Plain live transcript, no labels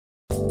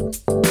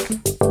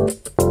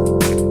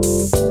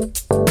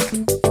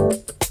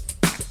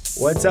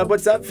What's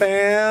up,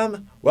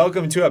 fam?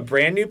 Welcome to a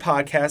brand new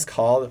podcast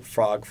called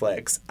Frog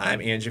Flicks. I'm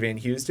Andrew Van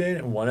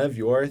Houston, one of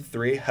your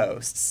three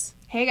hosts.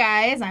 Hey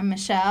guys, I'm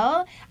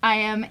Michelle. I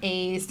am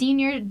a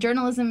senior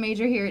journalism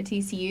major here at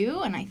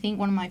TCU, and I think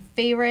one of my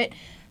favorite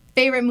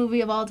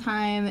movie of all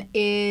time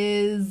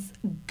is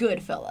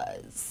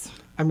Goodfellas.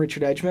 I'm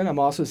Richard Edgman. I'm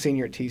also a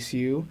senior at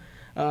TCU.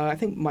 I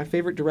think my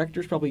favorite director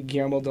is probably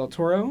Guillermo del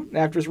Toro.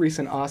 After his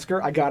recent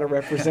Oscar, I gotta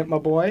represent my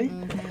boy.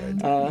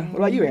 What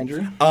about you,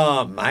 Andrew?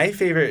 My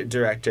favorite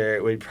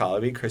director would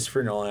probably be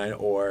Christopher Nolan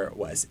or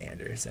Wes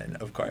Anderson,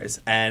 of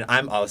course. And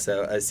I'm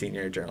also a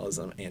senior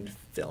journalism and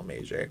film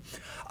major.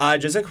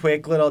 Just a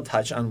quick little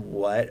touch on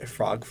what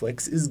Frog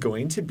Flicks is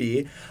going to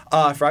be.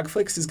 Frog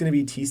Flicks is going to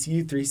be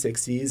TCU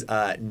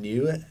 360's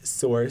new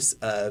source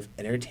of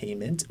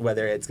entertainment,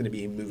 whether it's going to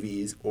be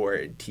movies or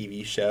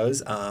TV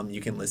shows.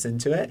 You can listen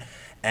to it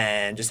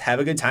and just have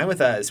a good time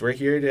with us. We're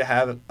here to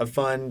have a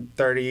fun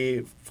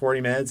 30,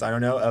 40 minutes, I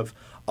don't know, of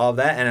all of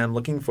that. And I'm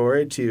looking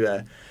forward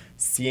to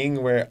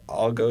seeing where it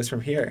all goes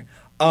from here.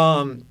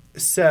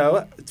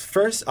 So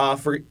first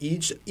off,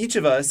 each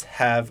of us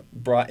have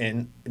brought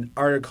in an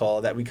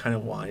article that we kind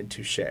of wanted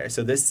to share.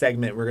 So this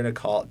segment we're going to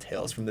call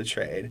Tales from the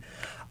Trade.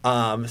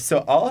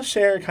 So I'll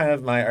share kind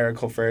of my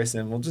article first,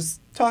 and we'll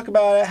just talk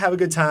about it, have a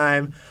good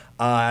time.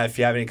 If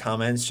you have any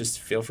comments,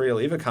 just feel free to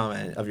leave a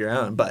comment of your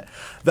own. But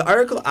the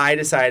article I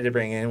decided to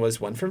bring in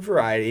was one from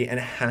Variety, and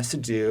it has to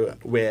do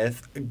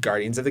with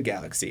Guardians of the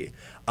Galaxy.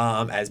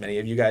 As many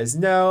of you guys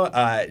know,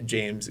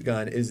 James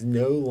Gunn is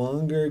no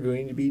longer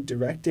going to be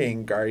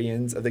directing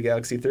Guardians of the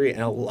Galaxy 3,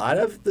 and a lot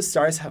of the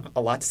stars have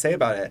a lot to say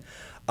about it.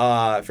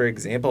 For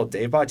example,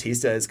 Dave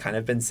Bautista has kind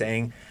of been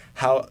saying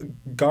how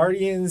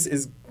Guardians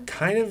is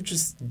kind of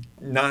just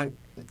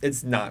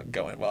it's not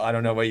going well. I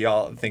don't know what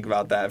y'all think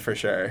about that for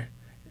sure.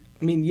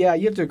 I mean, yeah,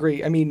 you have to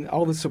agree. I mean,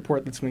 all the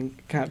support that's been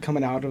kind of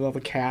coming out of all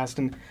the cast,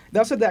 and they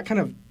also had that kind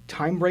of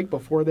time break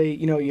before they,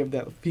 you have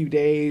that few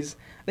days.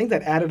 I think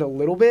that added a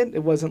little bit.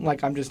 It wasn't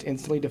like I'm just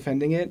instantly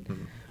defending it.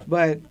 Mm-hmm.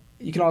 But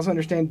you can also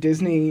understand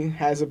Disney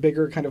has a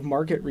bigger kind of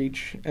market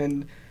reach.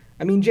 And,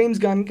 I mean, James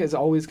Gunn has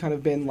always kind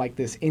of been like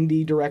this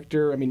indie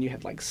director. I mean, you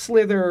had like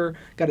Slither,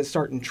 got his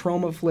start in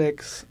Troma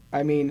flicks.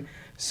 I mean,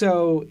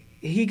 so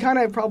he kind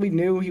of probably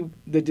knew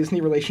the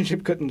Disney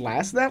relationship couldn't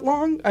last that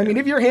long. I mean,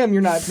 if you're him,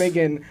 you're not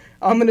thinking,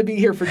 I'm going to be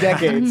here for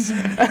decades.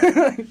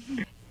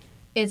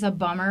 It's a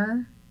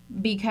bummer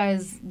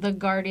because the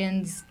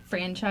Guardians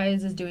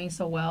franchise is doing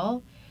so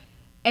well.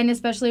 And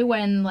especially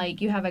when,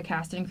 like, you have a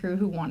cast and crew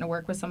who want to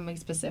work with something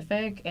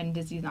specific and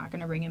Disney's not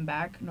going to bring him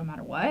back no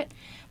matter what.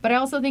 But I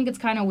also think it's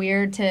kind of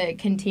weird to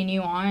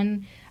continue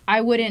on.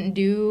 I wouldn't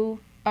do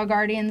a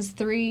Guardians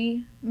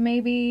 3,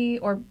 maybe,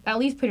 or at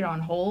least put it on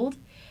hold.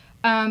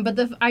 But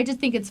I just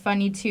think it's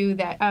funny, too,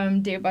 that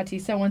Dave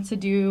Bautista wants to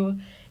do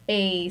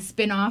a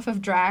spin-off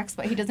of Drax,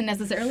 but he doesn't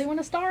necessarily want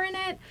to star in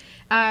it.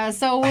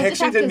 So we'll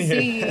just have to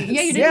see.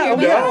 Yeah, you didn't hear about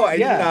that? No, I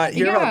did not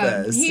hear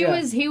about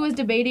this. He was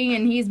debating,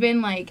 and he's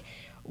been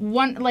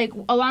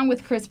along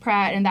with Chris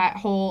Pratt and that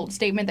whole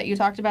statement that you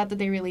talked about that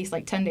they released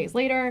 10 days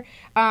later.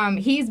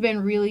 He's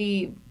been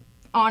really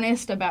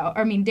honest about.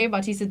 Dave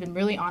Bautista's been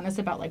really honest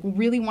about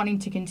really wanting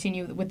to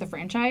continue with the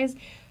franchise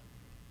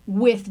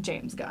with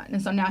James Gunn.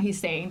 And so now he's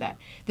saying that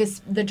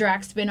the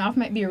Drax spin-off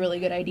might be a really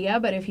good idea,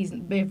 but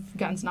if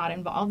Gunn's not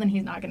involved, then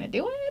he's not going to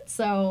do it.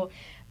 So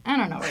I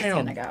don't know where it's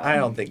going to go. I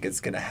don't think it's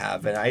going to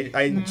happen.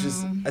 I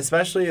just,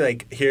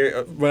 especially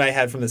here, what I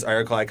had from this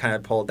article, I kind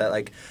of pulled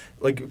that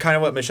kind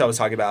of what Michelle was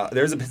talking about.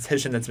 There's a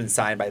petition that's been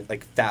signed by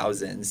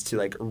thousands to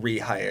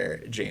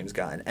rehire James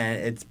Gunn,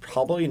 and it's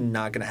probably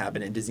not going to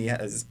happen, and Disney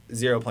has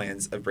zero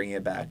plans of bringing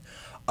it back.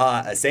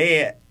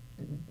 Say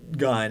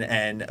Gunn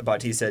and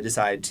Bautista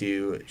decide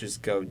to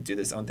just go do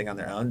this own thing on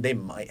their own, they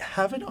might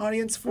have an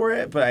audience for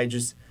it, but I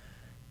just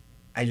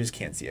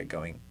can't see it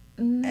going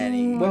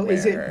anywhere.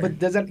 Well, but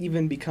does that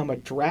even become a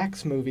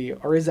Drax movie,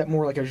 or is that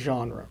more like a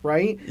genre,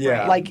 right?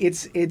 Yeah.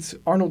 It's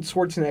Arnold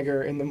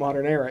Schwarzenegger in the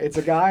modern era. It's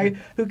a guy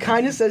who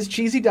kind of says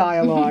cheesy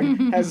dialogue,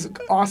 has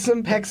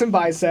awesome pecs and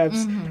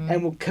biceps,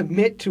 and will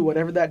commit to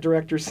whatever that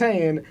director's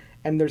saying,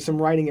 and there's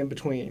some writing in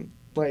between.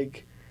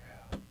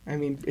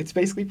 It's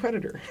basically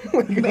Predator.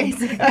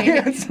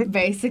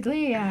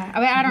 Basically, yeah.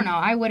 I don't know.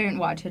 I wouldn't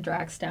watch a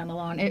Drax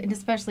standalone,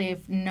 especially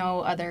if no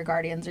other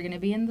Guardians are going to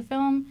be in the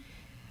film.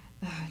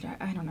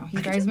 I don't know. He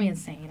drives me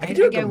insane. I could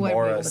do a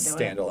Gamora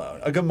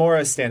standalone. A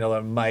Gamora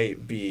standalone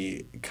might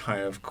be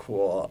kind of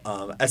cool,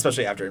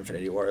 especially after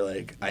Infinity War.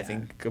 I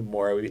think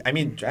Gamora would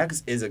be...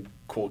 Drax is a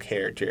cool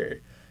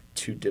character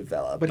to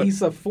develop. But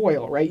he's a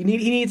foil, right? He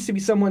needs to be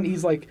someone...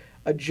 He's like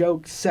a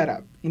joke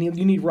setup. You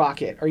need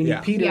Rocket, or you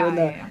need Peter in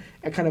the...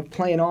 kind of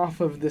playing off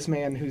of this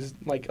man who's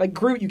like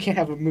Groot. You can't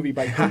have a movie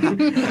by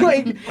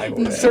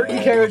Groot.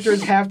 Certain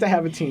characters have to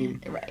have a team.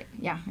 Right.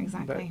 Yeah.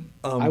 Exactly.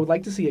 But, I would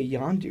like to see a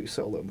Yondu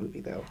solo movie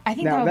though. I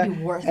think that would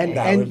be worth it.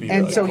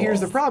 And so here's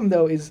the problem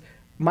though: is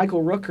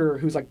Michael Rooker,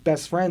 who's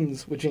best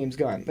friends with James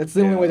Gunn. That's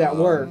the only way that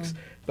works.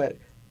 But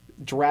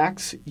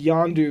Drax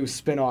Yondu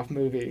spin-off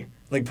movie.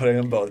 Like putting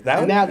them both.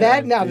 That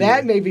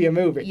That may be a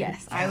movie.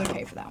 Yes, I would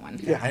pay for that one.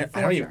 Yeah.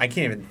 I can't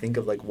even think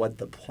of like what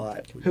the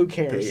plot. Who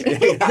cares? Who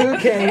Who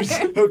cares?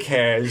 Who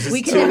cares?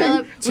 We could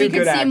develop. We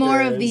could see more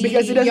of the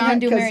Because it doesn't have-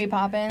 Yondu 'cause- Mary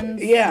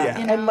Poppins.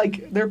 Yeah, you know? and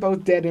like they're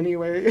both dead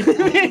anyway.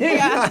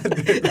 Yeah.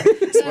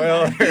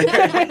 Spoiler.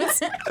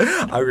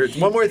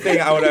 One more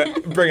thing I want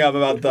to bring up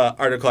about the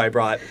article I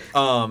brought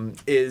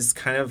is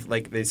kind of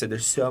like they said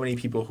there's so many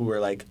people who are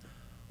like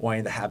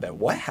wanting to happen.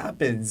 What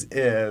happens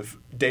if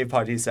Dave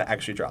Bautista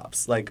actually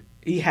drops? Like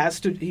he has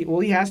to.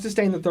 He has to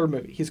stay in the third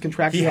movie. He's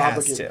contractually he has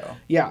obligated. to.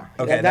 Yeah.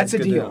 Okay, that's a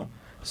good to deal. know.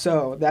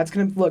 So that's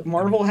gonna look.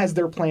 Marvel has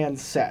their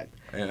plans set.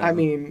 Yeah. I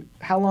mean,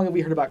 how long have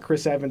we heard about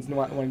Chris Evans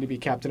wanting to be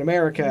Captain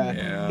America?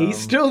 Yeah. He's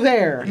still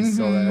there. He's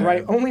still there.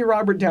 Right. Only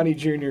Robert Downey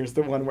Jr. is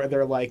the one where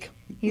they're like,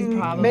 He's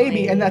probably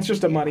maybe, and that's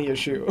just a money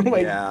issue.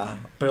 Like, yeah,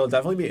 but it'll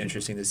definitely be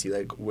interesting to see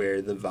like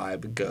where the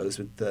vibe goes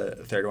with the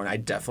third one.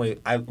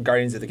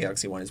 Guardians of the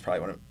Galaxy 1 is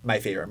probably one of my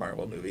favorite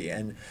Marvel movie,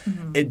 and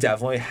it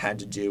definitely had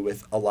to do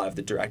with a lot of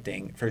the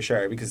directing for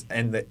sure.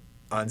 And the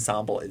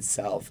ensemble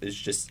itself is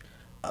just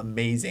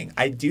amazing.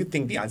 I do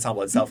think the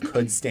ensemble itself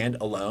could stand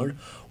alone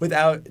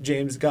without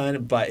James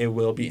Gunn, but it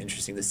will be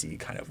interesting to see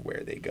kind of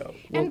where they go.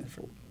 And-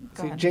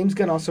 see, James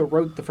Gunn also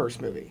wrote the first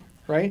movie,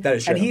 right? That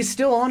is true. And he's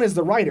still on as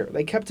the writer.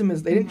 They kept him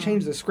as they didn't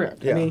change the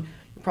script. Yeah. I mean,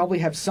 you probably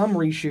have some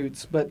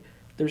reshoots, but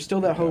there's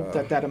still that hope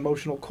that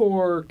emotional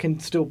core can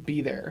still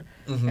be there.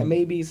 And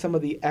maybe some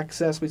of the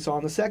excess we saw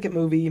in the second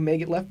movie may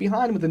get left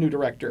behind with the new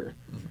director.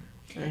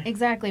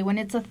 Exactly. When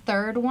it's a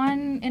third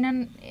one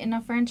in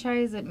a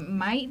franchise, it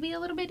might be a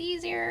little bit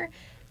easier,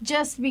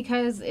 just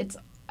because it's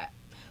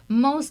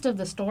most of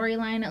the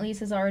storyline at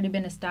least has already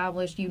been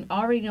established. You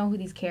already know who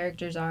these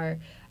characters are,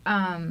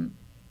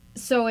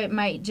 so it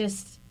might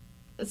just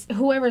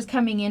whoever's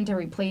coming in to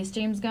replace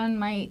James Gunn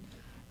might,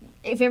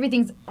 if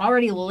everything's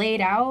already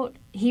laid out,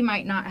 he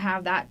might not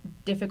have that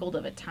difficult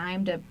of a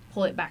time to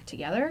pull it back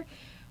together,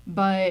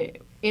 but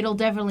it'll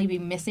definitely be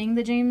missing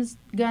the James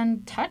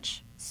Gunn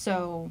touch.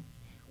 So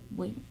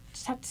we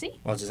just have to see.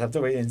 We'll just have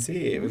to wait and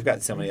see. We've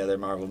got so many other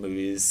Marvel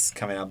movies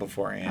coming out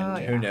beforehand. Oh,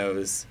 yeah. Who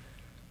knows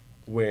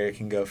where it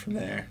can go from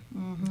there.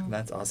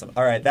 That's awesome.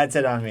 All right, that's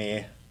it on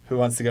me. Who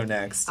wants to go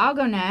next? I'll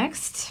go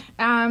next.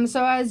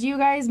 So as you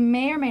guys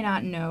may or may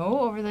not know,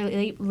 over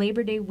the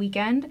Labor Day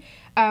weekend,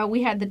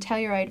 we had the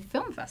Telluride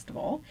Film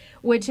Festival,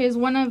 which is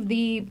one of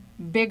the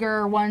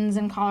bigger ones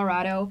in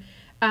Colorado.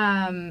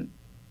 And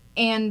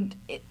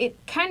it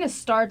kind of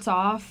starts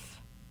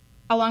off,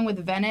 along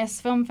with Venice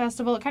Film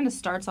Festival, it kind of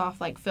starts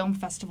off like film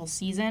festival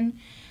season.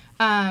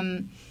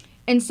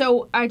 And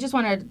so I just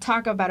want to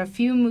talk about a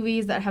few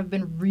movies that have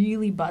been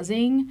really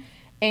buzzing.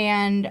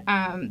 And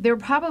they're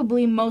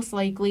probably most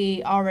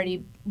likely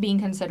already being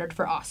considered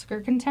for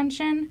Oscar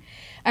contention.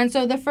 And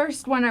so the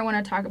first one I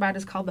want to talk about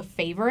is called The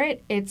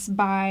Favorite. It's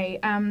by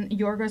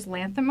Yorgos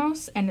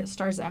Lanthimos, and it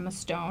stars Emma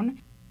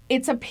Stone.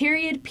 It's a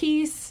period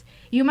piece.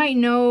 You might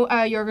know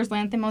Yorgos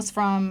Lanthimos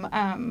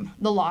from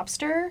The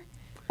Lobster,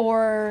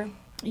 or...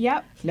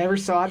 Yep. Never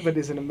saw it, but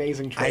it's an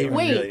amazing I trailer.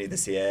 Wait. really need to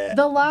see it.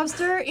 The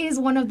Lobster is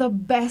one of the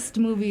best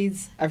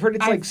movies I've heard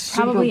it's like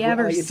super. probably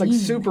ever It's like seen.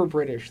 super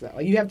British though.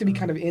 Like you have to be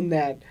kind of in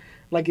that.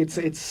 Like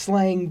it's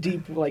slang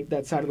deep like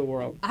that side of the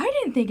world. I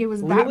didn't think it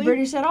was that Really?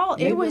 British at all.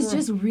 Maybe It was we're-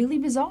 just really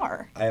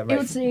bizarre. I have It my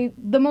was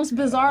the most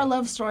bizarre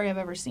love story I've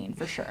ever seen,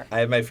 for sure.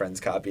 I have my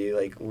friend's copy,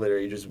 like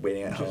literally just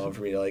waiting at home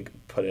for me to like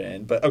put it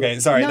in. But okay,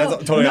 sorry,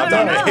 that's totally off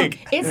topic.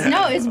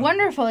 It's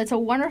wonderful. It's a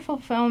wonderful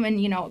film, and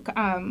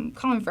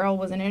Colin Farrell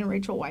was in it, and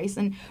Rachel Weisz,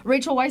 and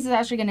Rachel Weisz is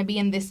actually going to be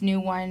in this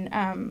new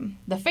one,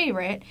 The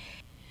Favorite.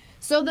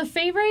 So The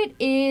Favorite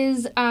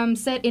is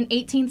set in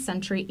 18th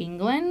century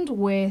England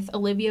with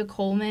Olivia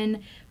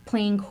Colman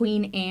playing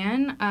Queen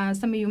Anne.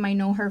 Some of you might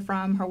know her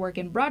from her work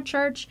in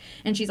Broadchurch,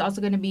 and she's also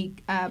going to be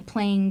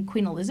playing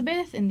Queen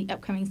Elizabeth in the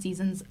upcoming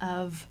seasons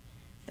of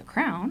The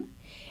Crown.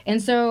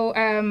 And so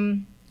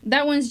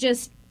that one's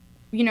just,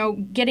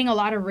 getting a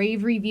lot of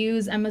rave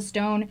reviews. Emma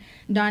Stone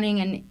donning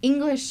an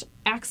English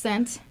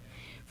accent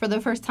for the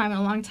first time in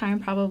a long time,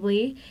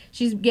 probably.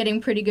 She's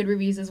getting pretty good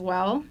reviews as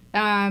well.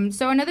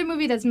 So another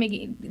movie that's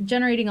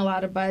generating a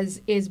lot of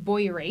buzz is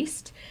Boy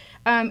Erased.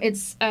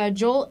 It's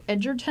Joel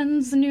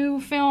Edgerton's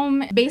new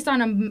film based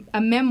on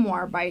a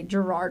memoir by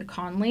Gerard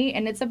Conley,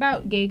 and it's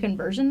about gay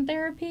conversion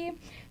therapy.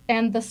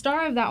 And the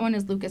star of that one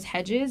is Lucas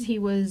Hedges. He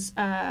was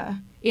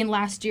in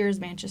last year's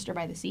Manchester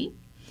by the Sea.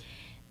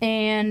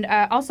 And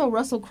also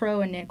Russell Crowe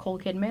and Nicole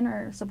Kidman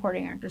are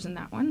supporting actors in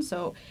that one.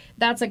 So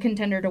that's a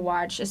contender to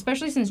watch,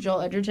 especially since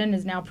Joel Edgerton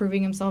is now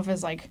proving himself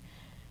as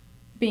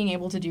being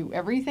able to do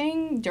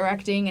everything,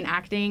 directing and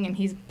acting, and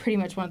he's pretty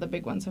much one of the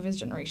big ones of his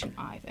generation,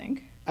 I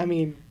think. I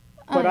mean,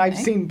 but I've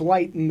seen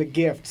Blight and The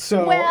Gift,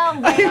 so...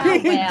 Well.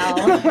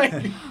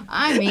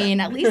 I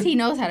mean, at least he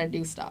knows how to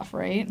do stuff,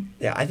 right?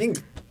 Yeah, I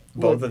think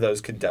both of those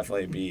could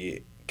definitely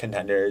be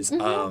contenders. I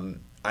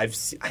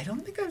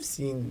don't think I've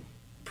seen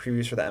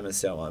previews for the Emma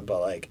Stone one,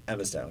 but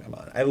Emma Stone, come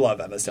on, I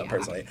love Emma Stone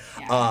personally.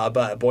 Yeah.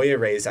 But Boy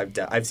Erased,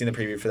 I've seen the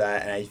preview for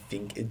that, and I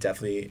think it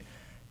definitely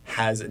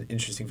has an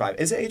interesting vibe.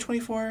 Is it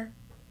A24?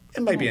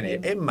 It might be an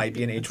Maybe. It might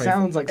be an A24.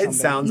 sounds like it something.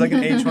 sounds like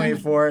an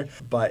A24,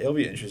 but it'll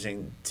be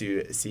interesting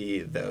to see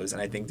those,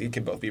 and I think they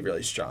can both be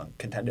really strong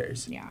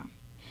contenders. Yeah.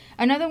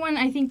 Another one,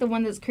 I think the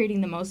one that's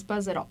creating the most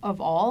buzz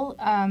of all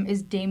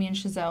is Damien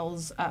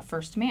Chazelle's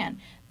First Man,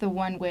 the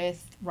one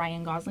with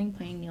Ryan Gosling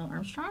playing Neil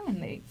Armstrong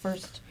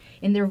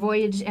in their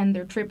voyage and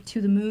their trip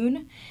to the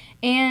moon.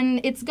 And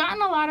it's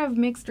gotten a lot of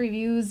mixed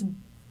reviews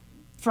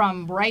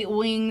from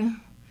right-wing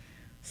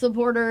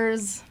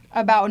supporters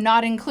about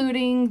not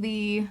including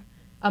the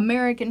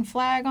American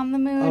flag on the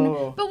moon.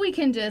 Oh. But we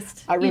can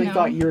just, I really know.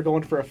 thought you were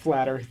going for a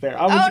flat Earth there. no.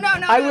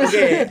 I was,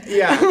 Okay,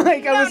 yeah.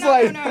 like, I was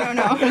like,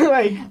 No.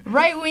 like,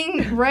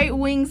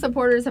 Right-wing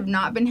supporters have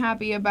not been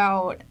happy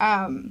about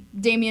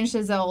Damien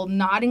Chazelle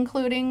not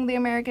including the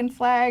American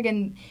flag,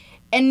 and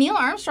Neil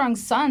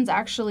Armstrong's sons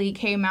actually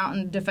came out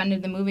and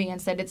defended the movie and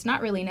said it's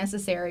not really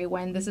necessary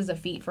when this is a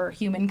feat for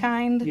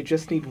humankind. you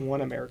just need one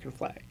American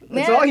flag.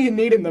 That's Yeah. all you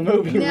need in the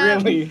movie, Yeah,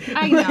 really.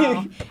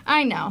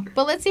 I know.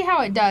 But let's see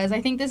how it does. I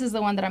think this is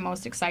the one that I'm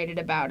most excited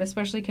about,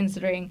 especially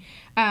considering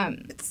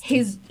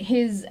his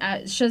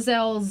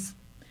Chazelle's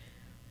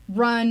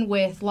run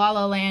with La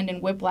La Land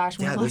and Whiplash.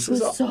 Yeah, Whiplash this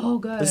is was so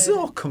good. This is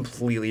a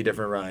completely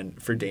different run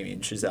for Damien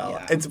Chazelle.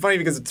 Yeah. It's funny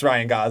because it's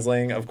Ryan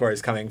Gosling, of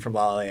course, coming from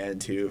La La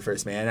Land to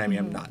First Man. I mean,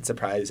 I'm not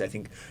surprised. I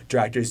think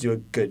directors do a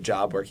good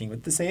job working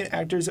with the same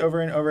actors over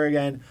and over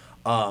again.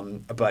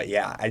 But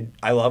yeah,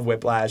 I love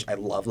Whiplash. I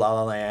love La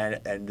La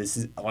Land. And this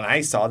is when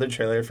I saw the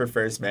trailer for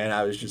First Man,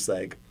 I was just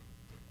like,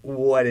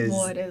 what is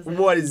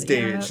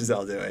Damien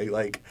Chazelle doing?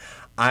 Like,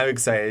 I'm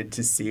excited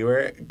to see where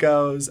it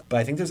goes. But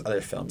I think there's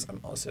other films I'm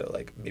also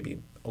like maybe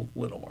a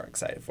little more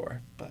excited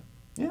for. But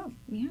yeah.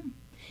 Yeah.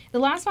 The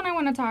last one I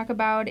want to talk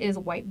about is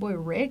White Boy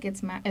Rick.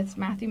 It's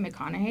Matthew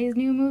McConaughey's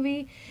new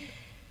movie.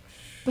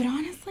 But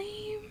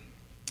honestly,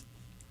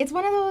 it's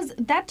one of those,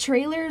 that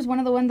trailer is one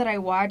of the ones that I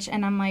watch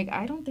and I'm like,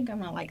 I don't think I'm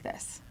going to like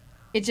this.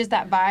 It's just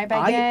that vibe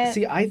I get.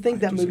 I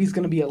think that movie's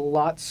going to be a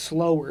lot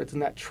slower than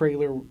that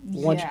trailer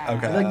wants. Yeah.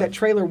 Okay. Like that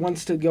trailer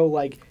wants to go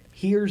like,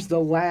 here's the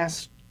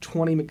last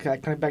 20,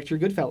 kind of back to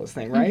your Goodfellas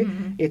thing, right?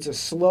 Mm-hmm. It's a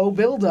slow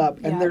build up,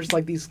 and Yeah. there's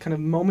like these kind of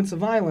moments of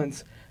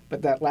violence,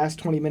 but that last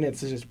 20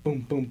 minutes is just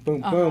boom, boom,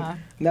 boom, boom, Uh-huh.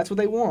 and that's what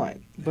they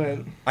want.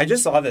 But I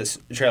just saw this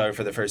trailer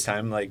for the first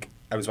time. Like,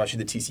 I was watching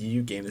the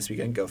TCU game this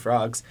weekend, Go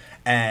Frogs,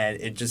 and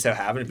it just so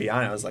happened to be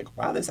on. I was like,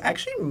 wow, this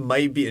actually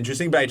might be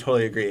interesting, but I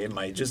totally agree. It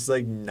might just,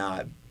 like,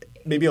 not,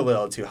 maybe a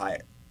little too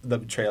high. The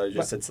trailer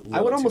just sits a little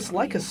I would too almost high.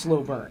 like a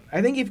slow burn.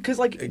 I think because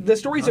like the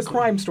story's a Honestly.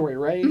 crime story,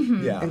 right?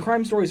 Mm-hmm. Yeah. And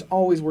crime stories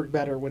always work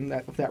better when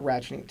with that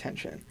ratcheting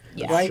tension.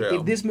 Yeah. Right? True.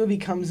 If this movie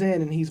comes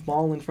in and he's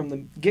balling from the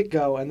get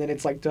go, and then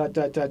it's like da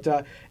da da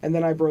da, and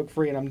then I broke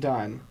free and I'm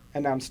done,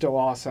 and I'm still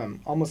awesome,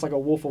 almost like a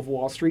Wolf of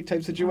Wall Street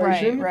type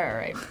situation.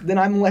 Right. Then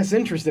I'm less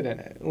interested in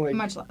it. Like,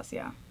 Much less,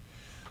 yeah.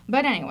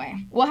 But anyway,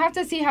 we'll have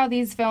to see how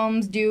these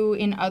films do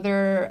in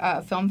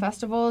other film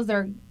festivals.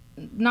 They're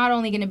not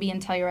only going to be in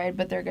Telluride,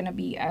 but they're going to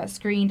be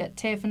screened at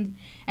TIFF and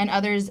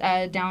others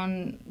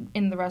down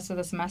in the rest of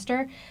the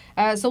semester.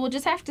 So we'll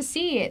just have to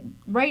see it.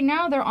 Right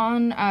now, they're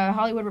on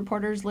Hollywood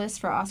Reporter's list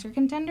for Oscar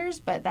contenders,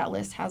 but that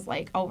list has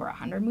like over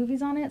 100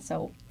 movies on it.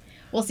 So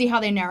we'll see how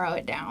they narrow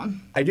it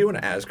down. I do want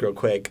to ask real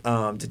quick, did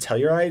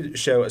Telluride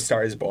show A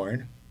Star is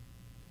Born?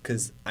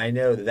 Because I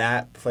know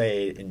that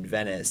played in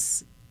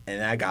Venice,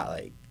 and that got,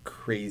 like,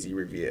 crazy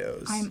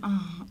reviews. I'm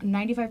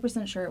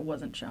 95% sure it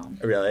wasn't shown.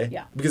 Really?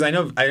 Yeah. Because I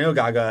know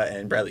Gaga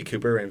and Bradley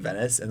Cooper were in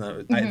Venice, and I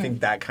Mm-hmm. think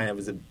that kind of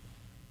was a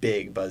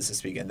big buzz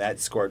this weekend. That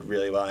scored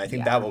really well, and I think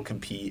Yeah. that will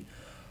compete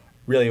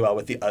really well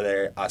with the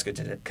other Oscar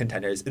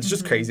contenders. It's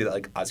just crazy that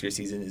like Oscar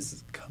season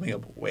is coming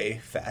up way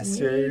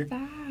faster Way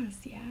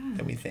fast, yeah.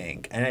 than we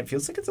think, and it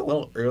feels like it's a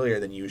little earlier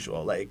than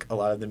usual. Like a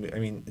lot of them, I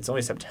mean, it's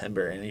only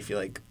September, and I feel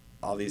like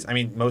all these. I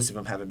mean, most of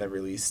them haven't been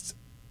released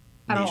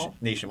At all.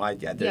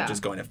 nationwide yet. They're Yeah.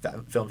 just going to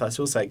film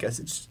festivals. So I guess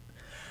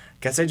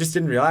I just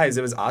didn't realize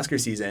it was Oscar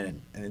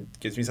season, and it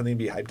gives me something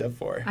to be hyped up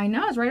for. I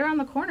know, it's right around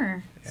the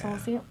corner. So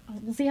Yeah.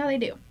 we'll see how they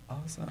do.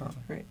 Awesome.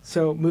 right.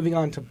 So moving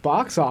on to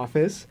box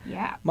office.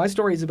 Yeah. My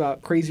story is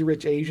about Crazy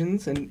Rich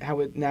Asians and how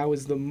it now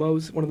is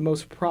one of the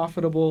most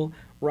profitable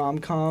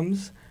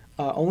rom-coms,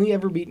 only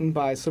ever beaten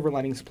by Silver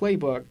Linings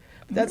Playbook.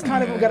 But that's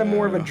kind of got a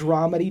more of a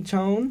dramedy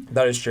tone.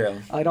 That is true.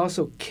 It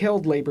also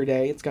killed Labor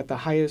Day. It's got the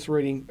highest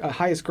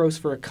highest gross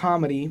for a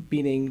comedy,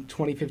 beating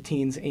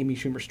 2015's Amy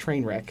Schumer's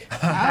Trainwreck.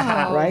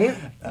 Oh. Right?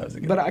 That was a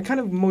good But I kind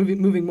of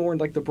moving more in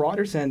like the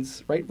broader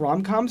sense, right?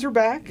 Rom-coms are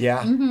back.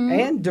 Yeah.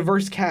 And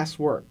diverse cast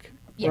work.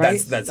 Yeah.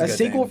 Right? That's a a good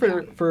sequel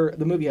thing. for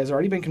the movie has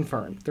already been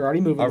confirmed. They're already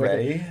moving with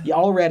Already? it. Yeah,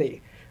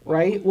 already.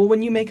 Right? Well,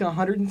 when you make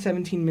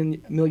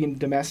 117 million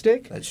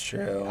domestic, That's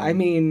true. I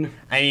mean,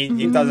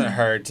 it doesn't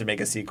hurt to make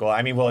a sequel.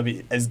 I mean, will it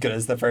be as good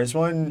as the first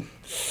one?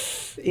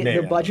 the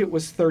Maybe. budget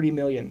was 30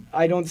 million.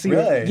 I don't see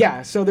Really? it.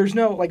 Yeah, so there's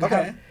no like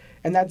Okay.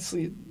 and that's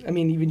I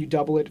mean, even you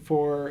double it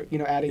for,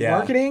 adding Yeah.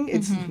 marketing,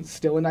 it's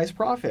still a nice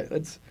profit.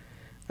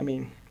 I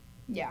mean,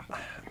 Yeah.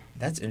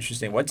 That's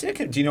interesting. What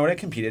did do you know what it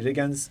competed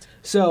against?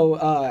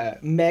 So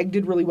Meg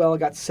did really well. It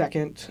got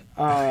second.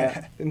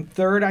 And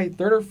third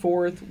or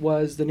fourth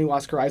was the new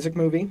Oscar Isaac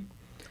movie.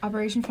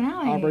 Operation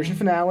Finale. Operation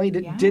Finale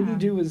didn't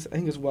do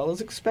as well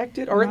as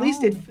expected, or at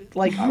least it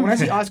like when I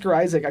see Oscar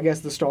Isaac, I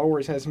guess the Star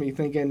Wars has me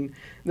thinking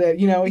that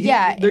he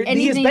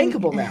is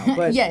bankable now.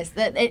 But yes,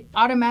 that it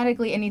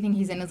automatically anything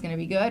he's in is going to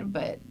be good,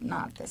 but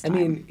not this time. I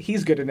mean,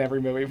 he's good in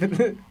every movie.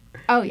 But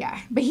oh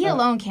yeah, but he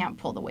alone can't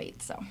pull the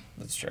weight. So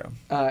that's true.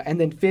 And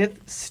then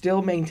fifth,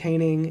 still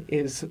maintaining,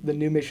 is the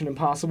new Mission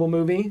Impossible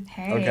movie.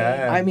 Hey.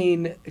 Okay. I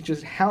mean,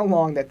 just how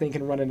long that thing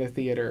can run in a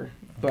theater,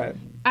 but.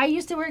 I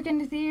used to work in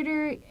the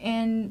theater,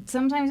 and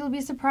sometimes you'll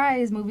be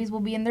surprised. Movies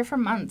will be in there for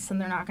months,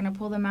 and they're not going to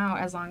pull them out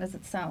as long as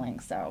it's selling.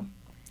 So,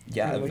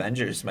 yeah,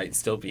 Avengers might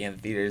still be in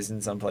theaters in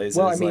some places.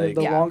 Well, I mean,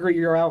 the longer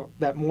you're out,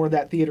 that more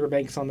that theater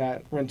banks on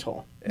that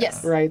rental. Yeah.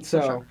 Yes, right.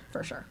 So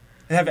for sure.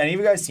 Have any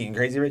of you guys seen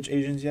Crazy Rich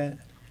Asians yet?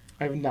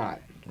 I have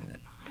not.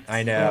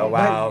 I know.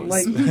 Wow.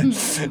 Like,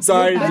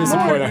 sorry to Bad.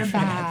 disappoint our You're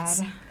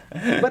fans.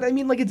 bad. but I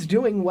mean, like, it's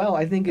doing well.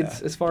 I think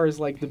it's as far as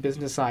like the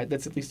business side,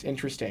 that's at least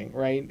interesting,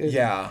 right?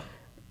 Yeah.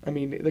 I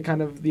mean,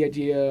 the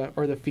idea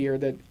or the fear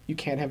that you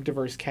can't have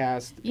diverse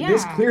cast. Yeah.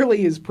 This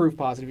clearly is proof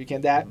positive. You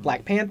can't. That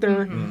Black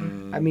Panther.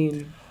 Mm-hmm. I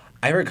mean,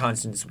 I heard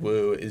Constance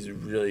Wu is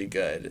really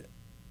good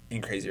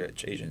in Crazy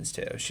Rich Asians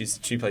too.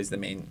 She plays the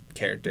main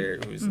character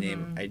whose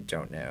name I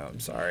don't know. I'm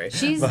sorry.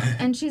 She's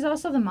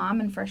also the mom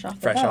in Fresh Off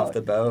the Boat. Fresh Off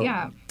the Boat.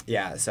 Yeah.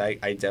 Yeah. So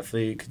I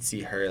definitely could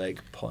see her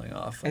like pulling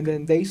off. and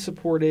then they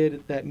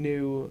supported that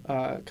new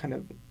kind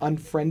of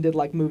unfriended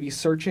like movie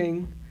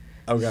Searching.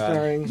 Oh god.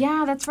 Starring,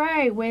 Yeah, that's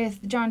right,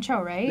 with John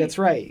Cho, right? That's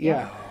right.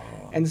 Yeah.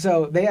 And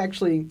so they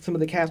actually, some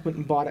of the cast went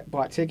and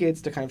bought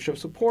tickets to kind of show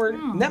support.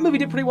 And that movie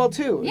did pretty well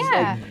too.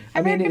 Yeah,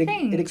 I've heard good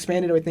things. It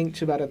expanded, I think,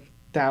 to about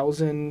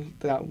 1,000,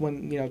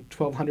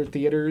 1,200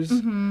 theaters.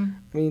 Mm-hmm.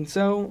 I mean,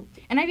 so.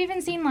 And I've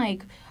even seen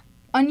like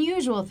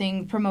unusual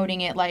things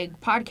promoting it,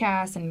 like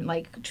podcasts and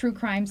like true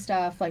crime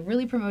stuff, like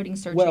really promoting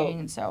Searching. Well,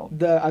 and so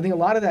I think a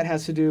lot of that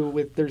has to do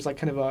with there's like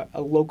kind of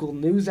a local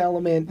news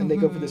element, and they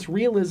go for this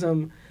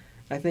realism.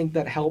 I think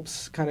that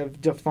helps kind of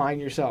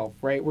define yourself,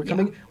 right? We're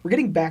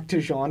getting back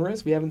to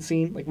genres we haven't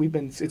seen. Like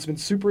it's been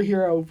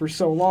superhero for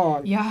so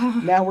long.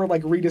 Yeah. Now we're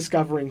like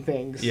rediscovering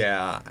things.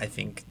 Yeah, I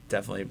think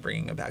definitely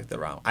bringing back the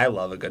rom. I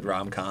love a good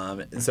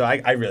rom-com, and so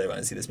I really want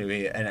to see this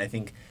movie. And I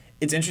think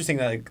it's interesting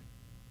that like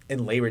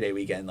in Labor Day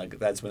weekend, like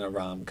that's when a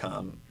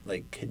rom-com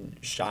like can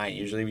shine.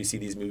 Usually we see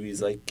these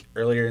movies like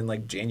earlier in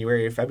like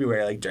January or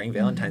February, like during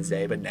Valentine's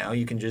Day, but now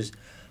you can just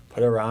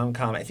put a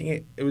rom-com. I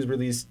think it was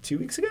released 2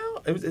 weeks ago.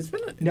 It's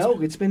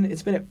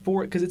been at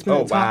 4 because it's been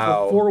on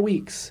top for 4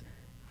 weeks.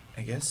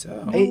 I guess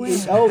so.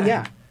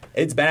 Yeah.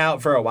 It's been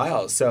out for a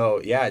while, so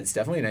yeah, it's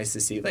definitely nice to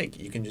see like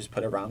you can just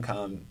put a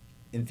rom-com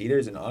in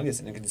theaters in August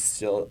and it can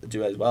still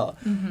do as well.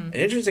 An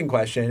interesting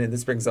question, and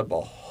this brings up a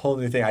whole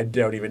new thing I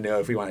don't even know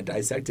if we want to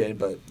dissect it,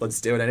 but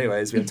let's do it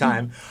anyways. We have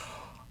time.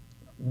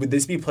 Would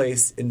this be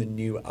placed in the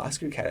new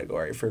Oscar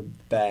category for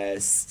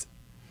best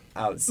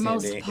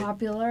outstanding, most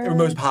popular.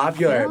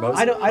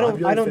 I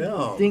don't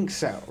film? think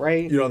so.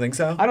 Right? You don't think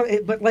so?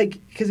 But like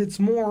because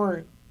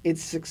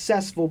it's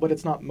successful, but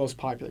it's not most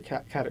popular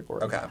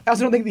category. Okay. I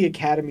also don't think the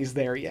Academy's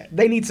there yet.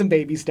 They need some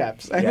baby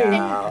steps. But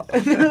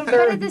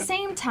at the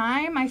same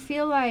time, I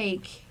feel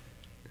like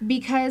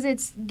because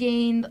it's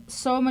gained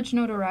so much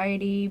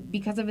notoriety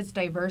because of its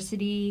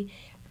diversity,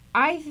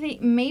 I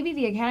think maybe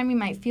the Academy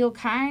might feel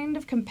kind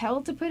of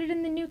compelled to put it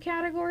in the new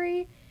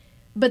category.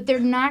 But they're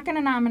not going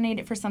to nominate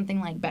it for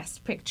something like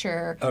Best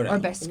Picture or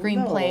Best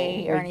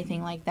Screenplay or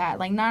anything like that.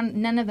 Like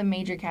none of the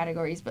major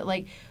categories, but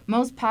like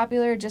most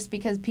popular just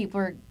because people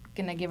are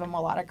going to give them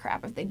a lot of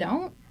crap if they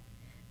don't.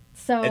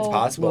 So it's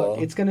possible.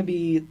 Look, it's going to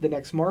be the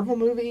next Marvel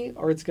movie,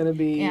 or it's going to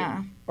be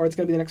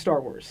the next Star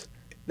Wars.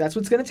 That's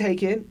what's going to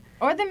take it.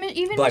 Or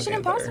even Black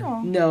Mission Panther.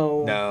 Impossible.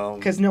 No.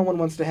 Because no one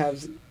wants to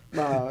have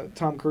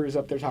Tom Cruise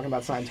up there talking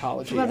about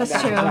Scientology. Well,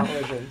 that's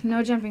true.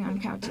 No jumping on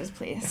couches,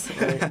 please.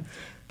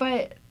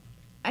 But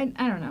I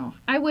don't know.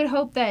 I would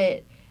hope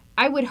that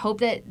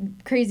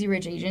Crazy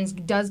Rich Asians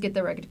does get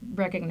the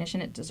recognition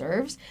it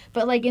deserves.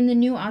 But like in the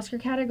new Oscar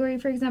category,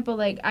 for example,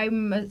 like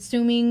I'm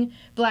assuming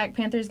Black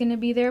Panther is going to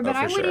be there. But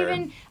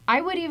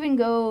I would even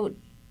go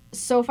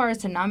so far as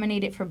to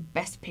nominate it for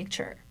Best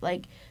Picture.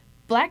 Like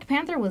Black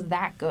Panther was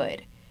that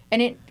good,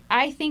 and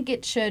I think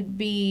it should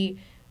be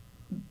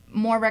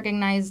more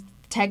recognized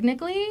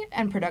technically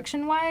and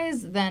production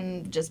wise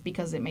than just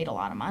because it made a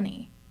lot of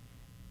money.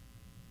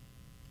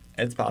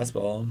 It's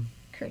possible.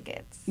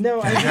 Crickets.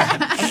 No,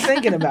 I'm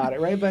thinking about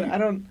it, right? But I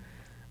don't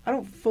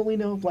fully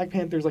know if Black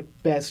Panther's like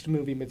best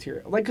movie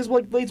material. Like, because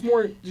like it's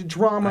more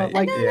drama.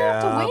 Like,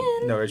 have to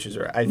win. No issues.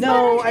 But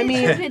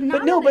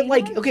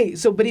okay.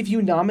 So, but if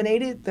you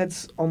nominate it,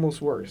 that's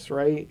almost worse,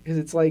 right? Because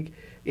it's like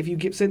if you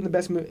sit in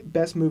the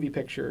best movie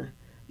picture,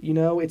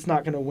 it's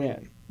not going to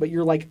win. But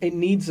you're like, it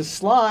needs a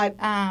slot.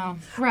 Oh,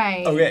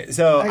 right. Okay,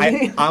 so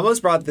I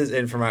almost brought this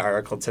in for my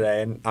article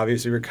today, and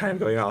obviously we're kind of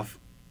going off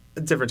a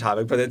different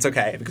topic, but it's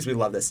okay because we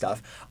love this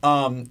stuff.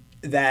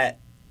 That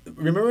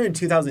remember in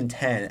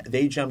 2010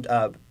 they jumped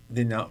up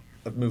the amount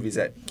of movies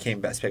that came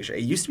Best Picture.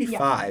 It used to be Yeah,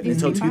 5 it used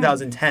to until be 5.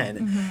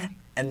 2010.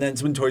 And then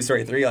it's when Toy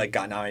Story 3 like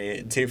got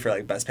nominated too for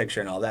like Best Picture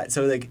and all that.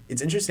 So like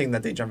it's interesting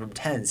that they jumped from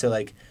 10. So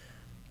like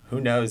who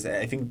knows?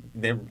 I think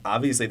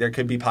there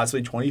could be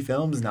possibly 20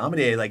 films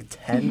nominated, like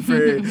 10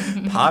 for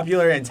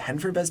popular and 10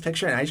 for Best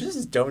Picture, and I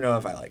just don't know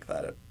if I like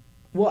that.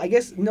 Well, I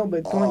guess no,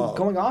 but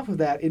going off of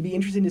that, it'd be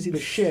interesting to see the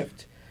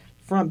shift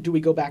from do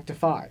we go back to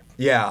 5,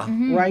 Yeah,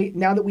 right?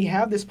 Now that we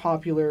have this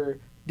popular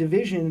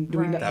division, do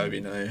we Right. that would be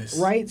nice.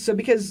 right? So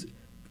because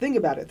think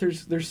about it,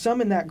 there's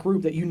some in that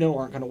group that you know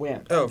aren't going to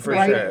win. Oh, for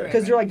Right. sure.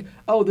 Because you're like,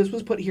 oh, this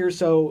was put here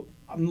so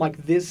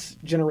like this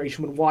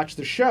generation would watch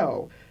the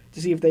show to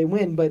see if they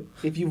win. But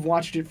if you've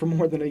watched it for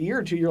more than a year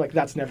or two, you're like,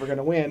 that's never going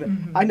to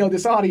win. I know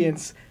this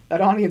audience.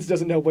 That audience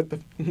doesn't know what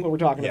we're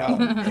talking Yeah,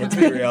 about. let's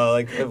be real.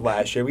 Like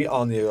last year, we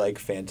all knew like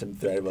Phantom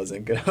Thread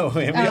wasn't gonna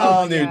win. We Oh,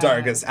 all knew yeah.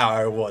 Darkest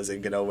Hour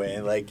wasn't gonna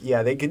win. Like,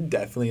 yeah, they could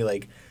definitely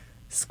like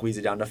squeeze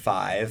it down to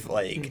 5,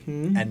 like,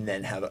 and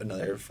then have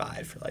another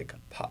 5 for like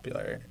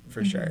popular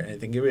for sure. And I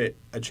think it would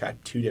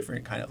attract 2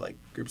 different kind of like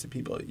groups of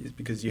people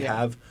because you Yeah.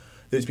 have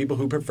those people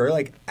who prefer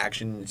like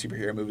action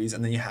superhero movies,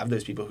 and then you have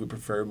those people who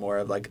prefer more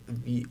of like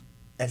the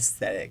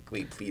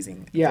aesthetically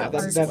pleasing. Yeah,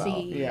 films as that's well.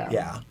 yeah.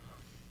 Yeah,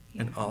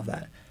 and all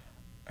that.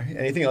 All right,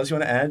 anything else you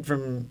want to add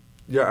from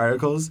your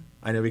articles?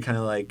 I know we kind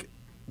of like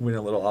went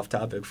a little off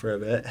topic for a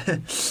bit.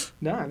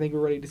 No, I think we're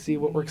ready to see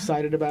what we're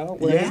excited about.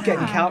 We're Yeah. just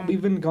getting count.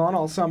 We've been gone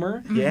all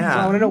summer. Yeah. So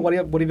I want to know what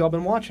have y'all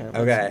been watching?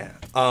 Okay,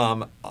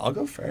 I'll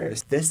go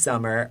first. This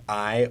summer,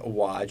 I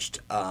watched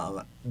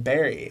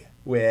Barry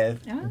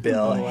with Oh. Bill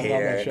Oh, I love that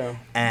Hader, show.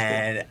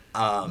 and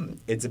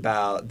it's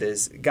about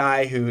this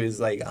guy who is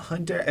like a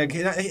hunter.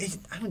 Okay,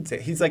 I wouldn't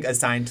say he's like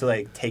assigned to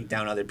like take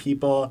down other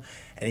people,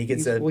 and he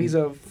gets He's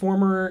a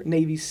former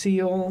Navy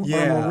SEAL or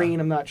Yeah.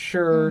 Marine, I'm not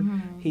sure.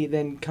 He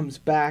then comes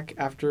back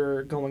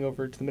after going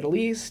over to the Middle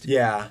East.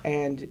 yeah,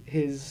 And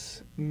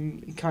his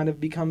kind of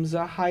becomes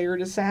a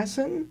hired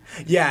assassin.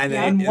 yeah, and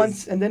then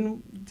And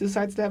then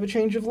decides to have a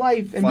change of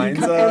life and, Finds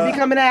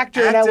become an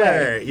actor in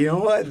LA. You know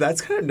what?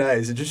 That's kind of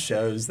nice. It just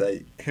shows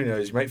that who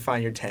knows, you might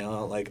find your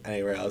talent like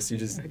anywhere else. You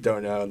just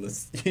don't know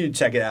unless you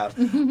check it out.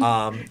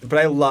 But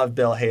I love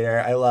Bill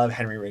Hader. I love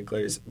Henry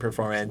Winkler's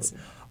performance.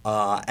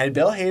 And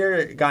Bill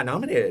Hader got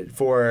nominated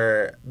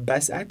for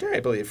Best Actor, I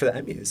believe, for the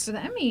Emmys. For the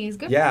Emmys,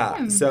 good for Yeah,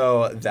 him.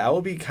 so that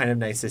will be kind of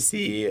nice to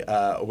see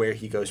where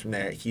he goes from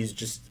there. He's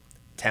just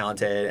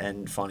talented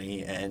and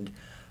funny, and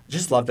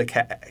just love the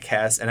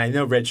cast. And I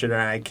know Richard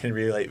and I can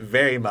relate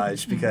very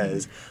much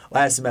because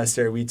last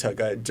semester we took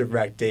a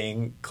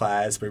directing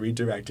class where we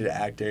directed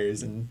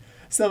actors, and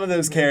some of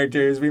those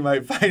characters we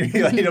might find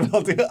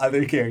relatable to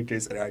other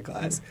characters in our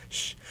class.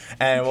 Shh.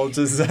 And we'll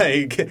just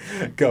like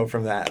go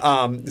from that.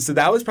 So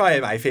that was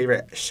probably my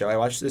favorite show I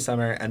watched this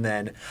summer. And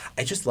then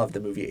I just love the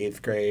movie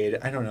 8th Grade.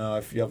 I don't know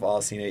if you've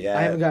all seen it yet.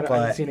 I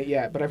haven't seen it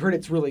yet, but I've heard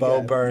it's really Bo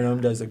good.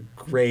 Burnham does a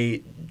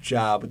great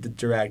job with the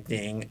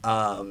directing.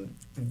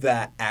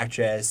 That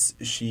actress,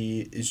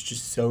 she is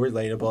just so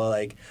relatable.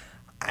 Like,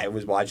 I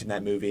was watching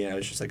that movie and I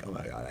was just like, oh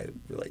my God, I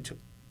relate to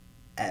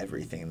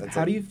everything. That's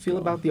How like, do you feel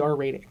going. about the R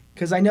rating?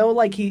 Because I know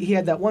like he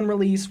had that one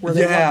release where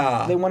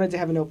they wanted to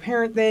have a no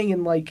parent thing,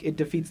 and like it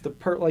defeats the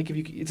like if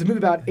you it's a movie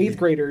about 8th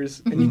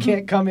graders and you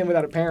can't come in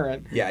without a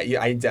parent. Yeah,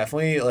 I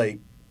definitely like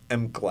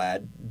am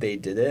glad they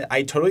did it.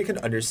 I totally can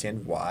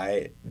understand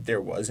why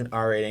there was an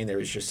R rating. There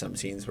was just some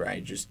scenes where I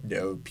just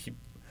know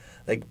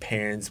like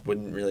parents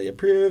wouldn't really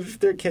approve if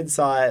their kids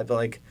saw it, but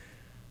like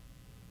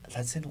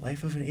that's in the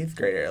life of an 8th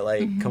grader.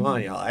 Like, come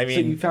on, y'all. I mean,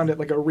 So you found it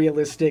like a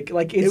realistic,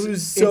 like It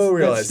was so it's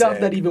realistic. stuff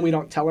that even we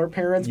don't tell our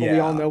parents, but we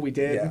all know we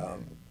did.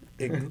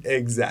 Yeah,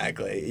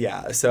 exactly.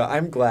 Yeah. So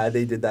I'm glad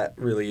they did that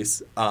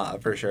release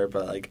for sure.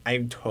 But like, I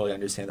totally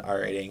understand the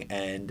R rating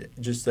and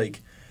just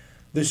like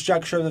the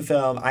structure of the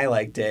film. I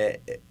liked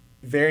it.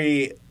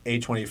 Very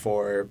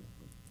A24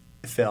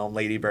 film,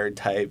 Lady Bird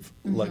type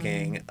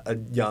looking, a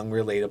young,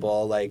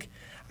 relatable. Like,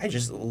 I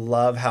just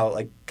love how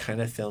like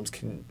kind of films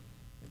can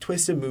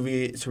twist a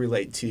movie to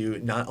relate to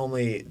not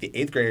only the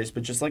 8th graders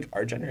but just like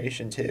our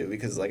generation too,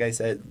 because like I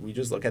said, we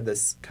just look at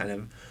this kind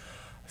of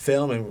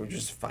film and we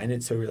just find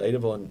it so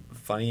relatable and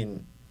funny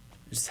and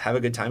just have a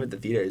good time at the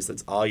theaters.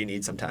 That's all you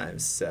need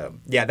sometimes. So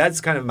yeah,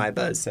 that's kind of my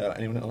buzz. So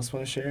anyone else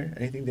want to share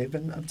anything they've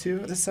been up to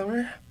this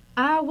summer?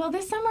 Well,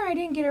 this summer I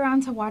didn't get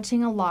around to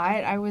watching a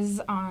lot. I was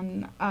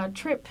on a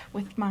trip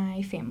with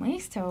my family,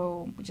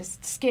 so we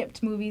just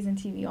skipped movies and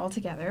TV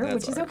altogether, That's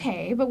which is all right.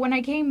 okay. But when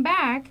I came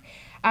back,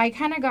 I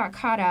kind of got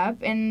caught up,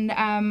 and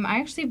I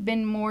actually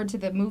been more to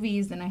the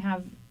movies than I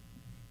have,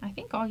 I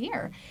think, all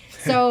year.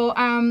 So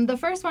the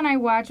first one I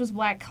watched was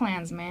Black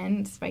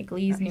Klansman, Spike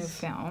Lee's new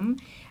film.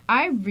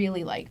 I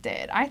really liked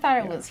it. I thought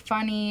it was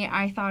funny.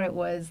 I thought it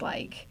was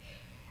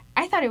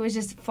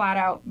just flat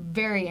out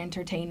very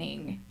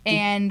entertaining.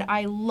 And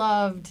I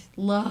loved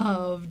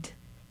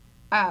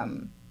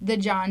the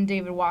John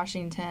David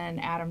Washington,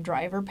 Adam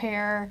Driver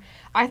pair.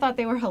 I thought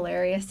they were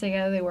hilarious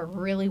together. They work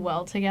really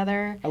well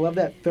together. I love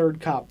that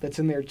third cop that's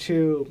in there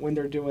too when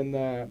they're doing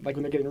when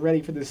they're getting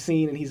ready for the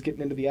scene and he's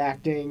getting into the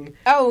acting.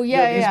 Oh,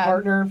 yeah, His yeah.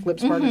 partner,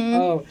 Flip's partner.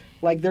 Oh,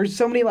 like there's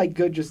so many like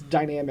good just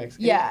dynamics.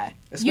 Yeah.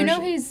 And You know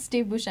he's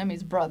Steve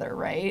Buscemi's brother,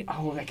 right?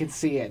 Oh, I can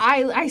see it.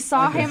 I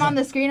saw him on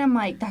the screen. I'm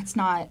like, that's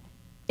not...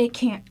 It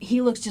can't...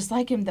 He looks just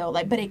like him, though.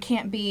 Like, but it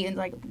can't be. And,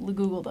 like,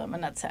 Googled him,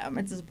 and that's him.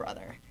 It's his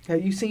brother.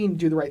 Have you seen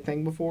Do the Right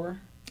Thing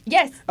before?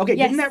 Yes. Okay,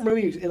 yes. in that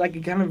movie,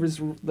 it kind of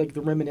is like the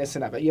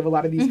reminiscent of it. You have a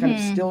lot of these kind of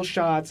still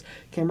shots.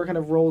 Camera kind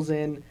of rolls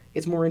in.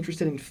 It's more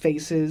interested in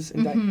faces,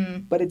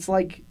 and but it's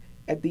like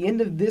at the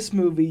end of this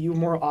movie, you're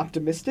more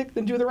optimistic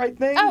than Do the Right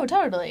Thing. Oh,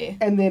 totally.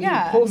 And then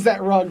he pulls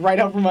that rug right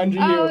out from under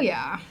you. Oh,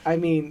 yeah. I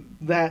mean,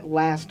 that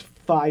last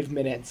 5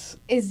 minutes.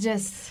 It's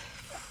just...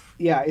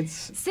 Yeah,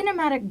 it's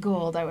cinematic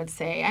gold, I would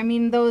say. I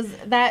mean,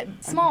 that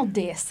small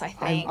diss, I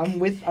think. I'm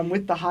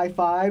with the high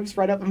fives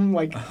right up. I'm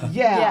like,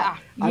 yeah,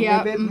 I'm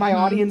with it. My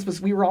audience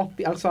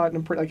I saw it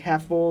in a like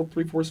half full,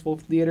 3/4 full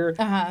theater.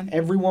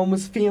 Everyone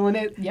was feeling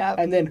it. Yep.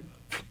 And then,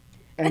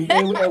 and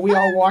we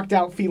all walked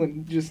out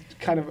feeling just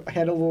kind of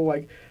had a little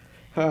like.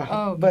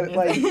 But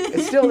like,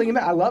 it's still,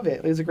 I love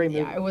it. It was a great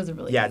movie. Yeah, it was a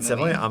really Yeah, good it's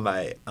movie.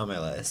 definitely on my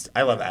list.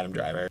 I love Adam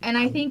Driver. And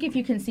I think if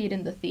you can see it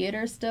in the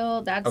theater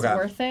still, that's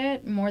worth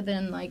it more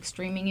than like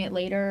streaming it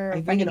later.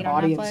 I think an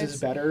audience Netflix. is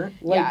better.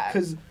 Like,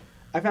 because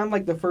I found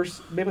like the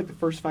first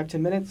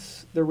 5-10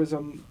 minutes, there was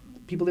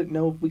people didn't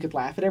know we could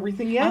laugh at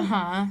everything yet.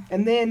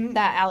 And then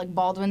that Alec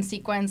Baldwin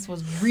sequence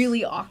was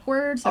really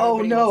awkward. So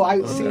oh no!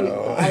 I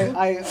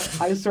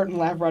started to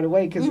laugh right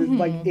away because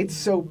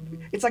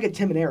it's like a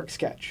Tim and Eric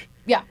sketch.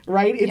 Yeah.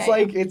 Right. It's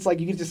it's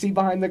like you get to see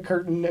behind the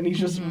curtain, and he's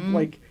just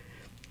like,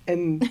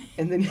 and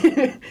then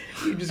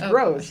he just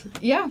grows.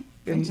 Gosh. Yeah.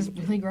 It just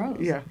really grows.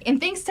 Yeah. And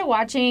thanks to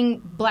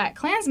watching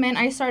BlacKkKlansman,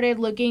 I started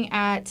looking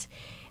at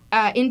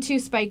into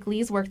Spike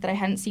Lee's work that I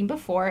hadn't seen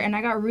before, and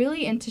I got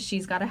really into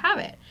She's Gotta Have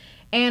It.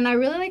 And I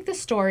really like the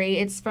story.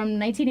 It's from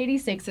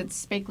 1986. It's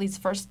Spike Lee's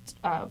first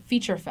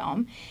feature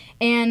film.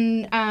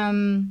 And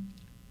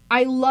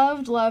I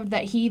loved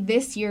that he,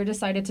 this year,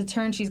 decided to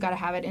turn She's Gotta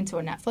Have It into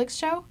a Netflix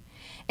show.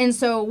 And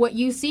so what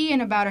you see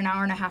in about an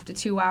hour and a half to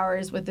 2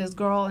 hours with this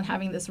girl and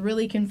having this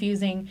really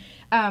confusing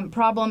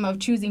problem of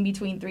choosing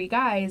between 3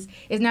 guys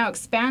is now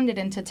expanded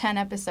into 10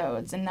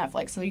 episodes in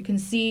Netflix. So you can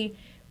see,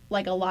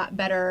 like, a lot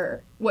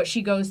better what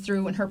she goes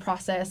through in her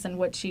process and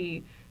what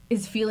she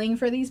is feeling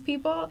for these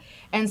people.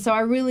 And so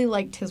I really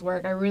liked his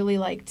work. I really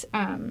liked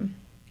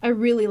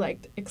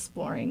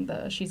exploring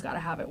the She's Gotta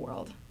Have It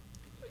world.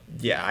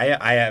 Yeah,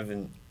 I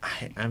haven't.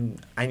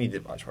 I need to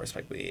watch more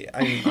Spike Lee.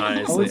 I mean,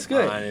 honestly, it's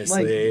good.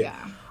 Honestly, Like,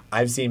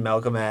 I've seen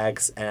Malcolm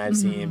X and I've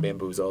seen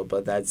Bamboozled,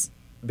 but that's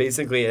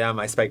basically it on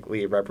my Spike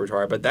Lee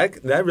repertoire. But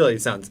that really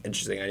sounds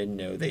interesting. I didn't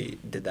know they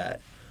did that.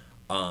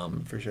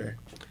 For sure.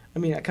 I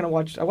mean, I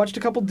watched a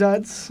couple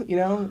duds,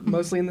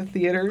 mostly in the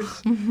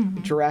theaters.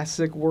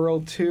 Jurassic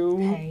World 2.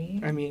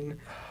 Hey. I mean,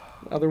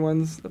 other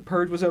ones. The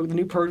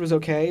new Purge was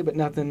okay, but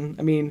nothing.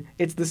 I mean,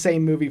 it's the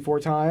same movie 4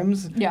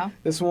 times. Yeah.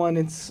 This one,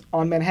 it's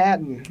on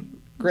Manhattan.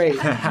 Great.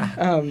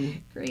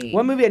 Great.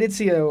 One movie I did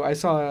see, I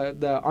saw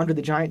the Andre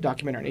the Giant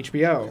documentary on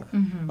HBO.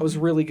 It was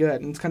really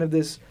good. And it's kind of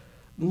this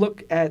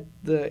look at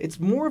it's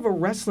more of a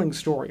wrestling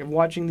story of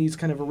watching these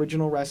kind of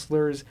original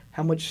wrestlers,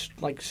 how much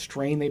like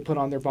strain they put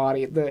on their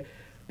body,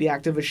 the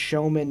act of a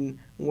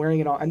showman wearing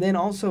it all, and then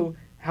also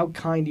how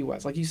kind he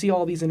was. Like, you see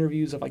all these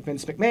interviews of like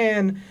Vince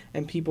McMahon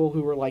and people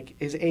who were like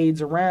his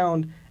aides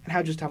around, and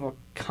how a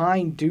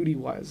kind dude he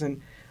was. And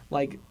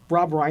like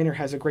Rob Reiner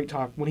has a great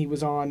talk when he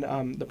was on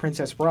The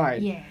Princess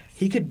Bride. Yes.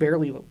 He could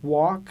barely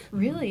walk.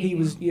 Really? He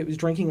was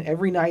drinking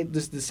every night,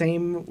 just the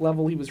same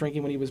level he was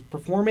drinking when he was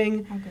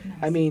performing. Oh, goodness.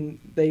 I mean,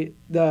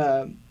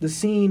 the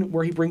scene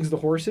where he brings the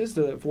horses,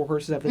 the 4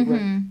 horses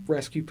that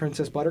rescue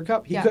Princess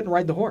Buttercup. He couldn't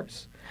ride the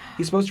horse.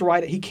 He's supposed to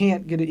ride it. He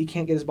can't get it. He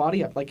can't get his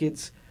body up. Like,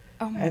 it's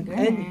Oh my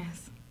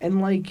goodness.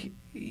 and like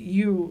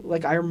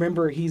I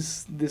remember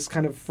he's this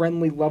kind of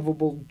friendly,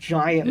 lovable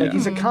giant. Like,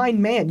 he's a kind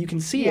man. You can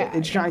see it.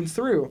 It shines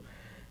through.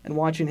 And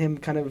watching him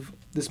kind of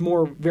this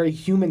more very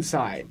human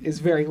side was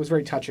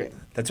very touching.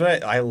 That's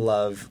what I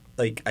love.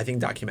 Like, I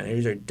think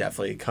documentaries are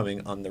definitely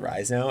coming on the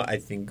rise now. I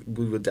think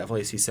we will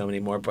definitely see so many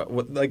more.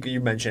 But like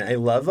you mentioned, I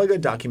love like a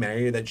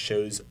documentary that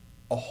shows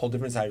a whole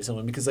different side of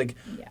someone, because like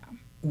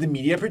the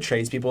media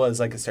portrays people as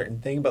like a certain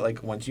thing, but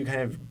like once you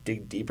kind of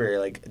dig deeper,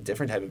 like a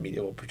different type of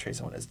media will portray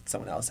someone as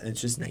someone else, and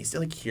it's just nice to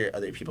like hear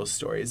other people's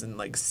stories and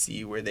like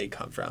see where they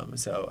come from.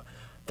 So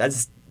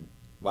that's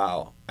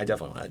wow, I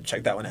definitely want to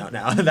check that one out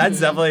now.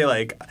 That's definitely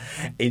like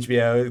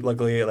HBO.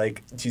 Luckily,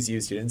 like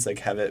TCU students like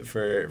have it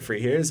for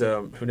free here,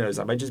 so who knows?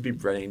 I might just be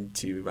running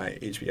to my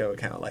HBO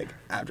account like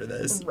after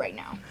this Right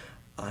now.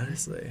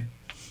 Honestly,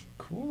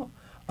 cool.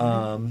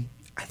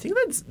 I think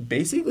that's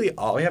basically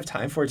all we have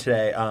time for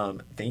today.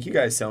 Thank you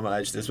guys so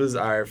much. This was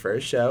our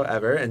first show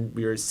ever, and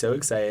we were so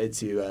excited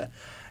to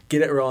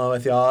get it rolling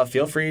with y'all.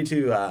 Feel free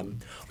to,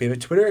 we have a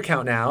Twitter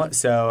account now,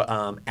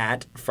 so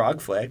at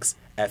Frogflix,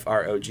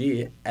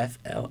 FROGFLIX,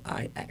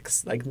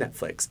 like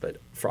Netflix, but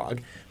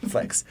frog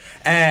flicks.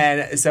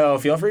 And so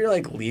feel free to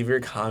like leave your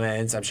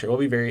comments. I'm sure we'll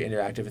be very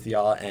interactive with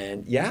y'all.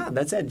 And yeah,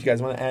 that's it. Do you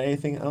guys want to add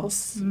anything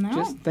else? No.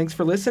 Just thanks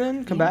for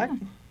listening. Come back.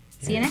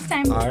 See you next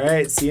time. All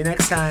right. See you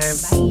next time.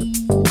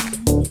 Bye.